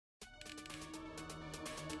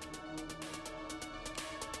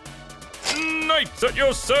Knights at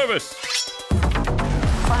your service!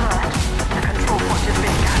 Alert. The control point has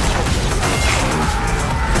been captured.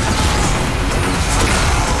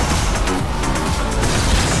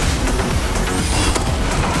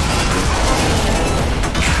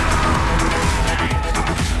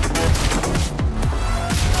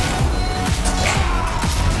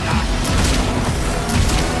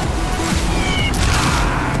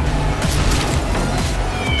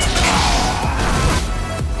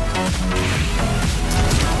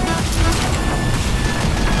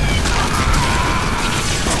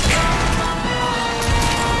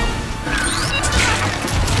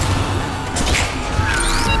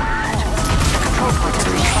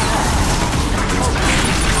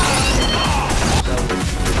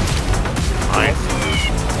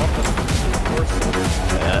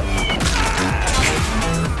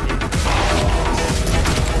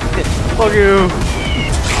 Fuck you!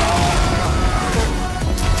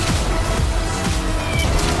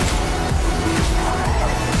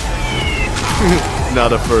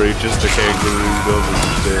 Not a furry, just a kangaroo going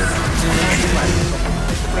instead.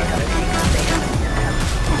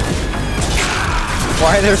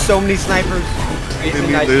 Why are there so many snipers? I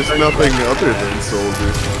mean, there's nothing other than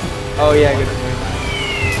soldiers. Oh yeah, good point.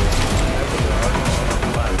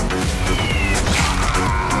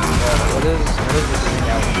 What is this thing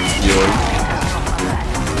out? Yoink.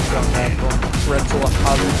 Rental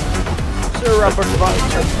house. Sir Robert House.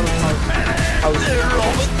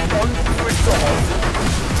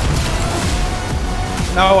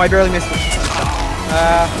 No, I barely missed it.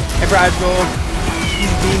 Hey Fragile.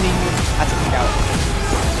 He's beaming. That's a kick out.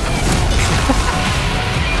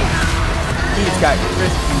 He's got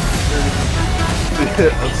crispy.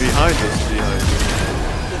 Behind us, behind us.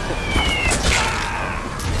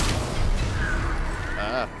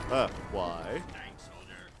 Why?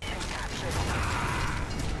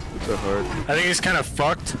 It's a hard. I think it's kind of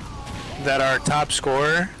fucked that our top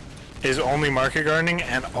scorer is only market gardening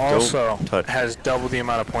and also has double the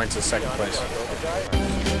amount of points as second place.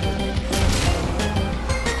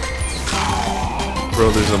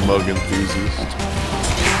 Bro, there's a mug enthusiast.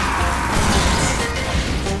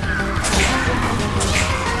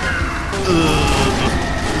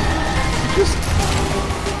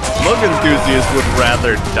 Mug enthusiast would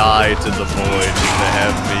rather die to the void than to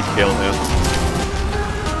have me kill him.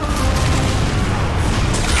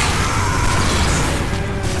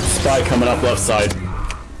 Spy coming up left side.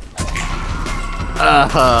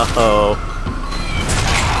 Oh.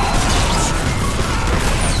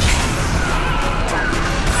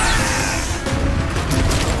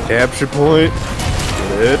 Capture point.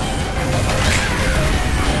 Good.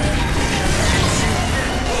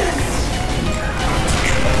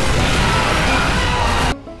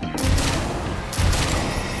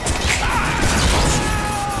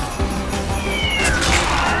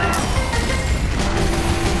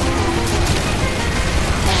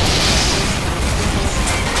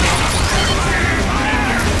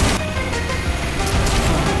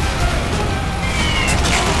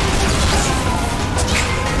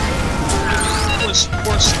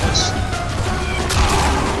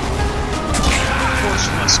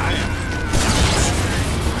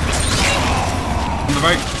 On the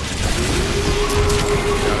right.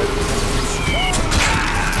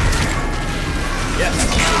 Yes.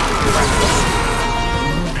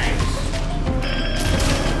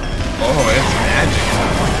 Oh, it's magic.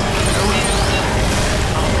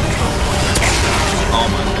 Oh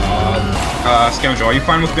my god. Scoundrel, are you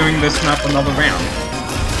fine with doing this map another round?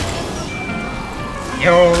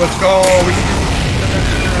 Yo, let's go! We can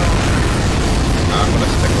I'm gonna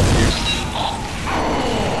stick with you.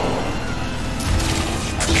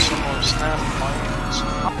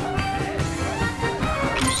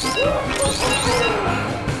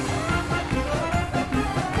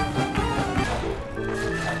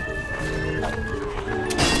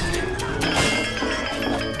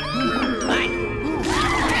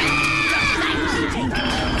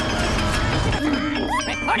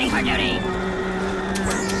 Reporting for duty.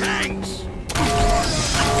 Thanks.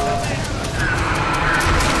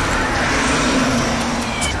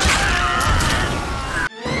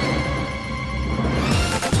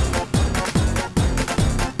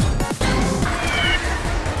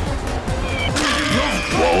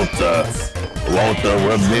 Walter,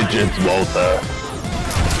 we're midgets, Walter.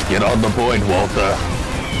 Get on the point, Walter.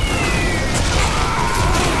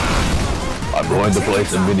 I'm going to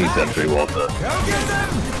place a mini sentry, Walter.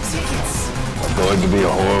 I'm going to be a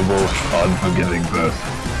horrible, unforgiving person.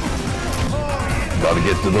 Gotta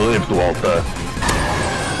get to the lift, Walter.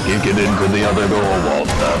 Kick it into the other door,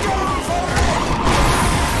 Walter.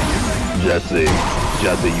 Jesse.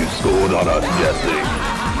 Jesse, you scored on us, Jesse.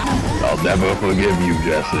 I'll never forgive you,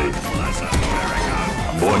 Jesse.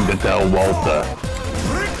 I'm going to tell Walter.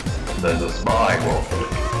 There's a spy, Walter.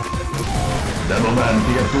 Devilman,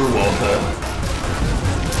 get through, Walter.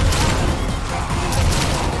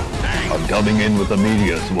 I'm coming in with a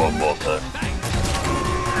meteor swarm, Walter.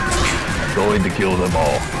 I'm going to kill them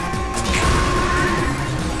all.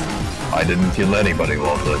 I didn't kill anybody,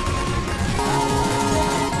 Walter.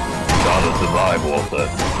 Gotta survive, Walter,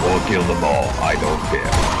 or kill them all. I don't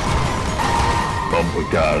care. Bumper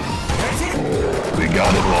cars. We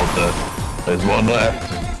got it, Walter. There's one left.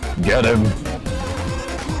 Get him.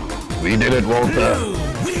 We did it, Walter.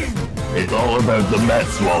 It's all about the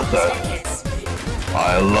Mets, Walter.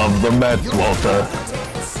 I love the Mets, Walter.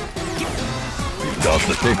 You got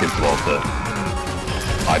the tickets, Walter.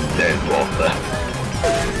 I'm dead, Walter.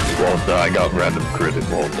 Walter, I got random credit,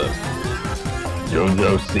 Walter.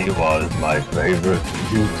 JoJo Siwa is my favorite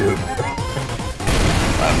YouTuber.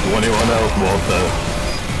 I'm 21 else, Walter.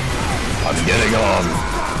 I'm getting on.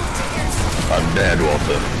 I'm dead,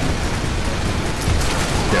 Walter.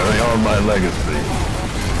 Carry on my legacy.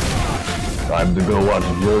 Time to go watch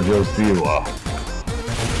JoJo Siwa.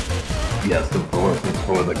 Yes, of course, it's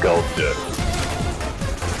for the culture.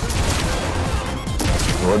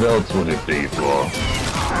 What else would it be for?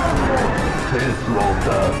 Piss,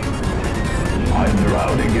 Walter. I'm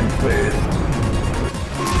drowning in piss.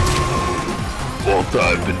 Walter,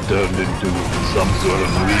 I've been turned into some sort of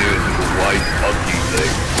weird white monkey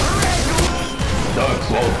thing. Ducks,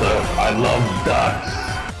 Walter. I love ducks.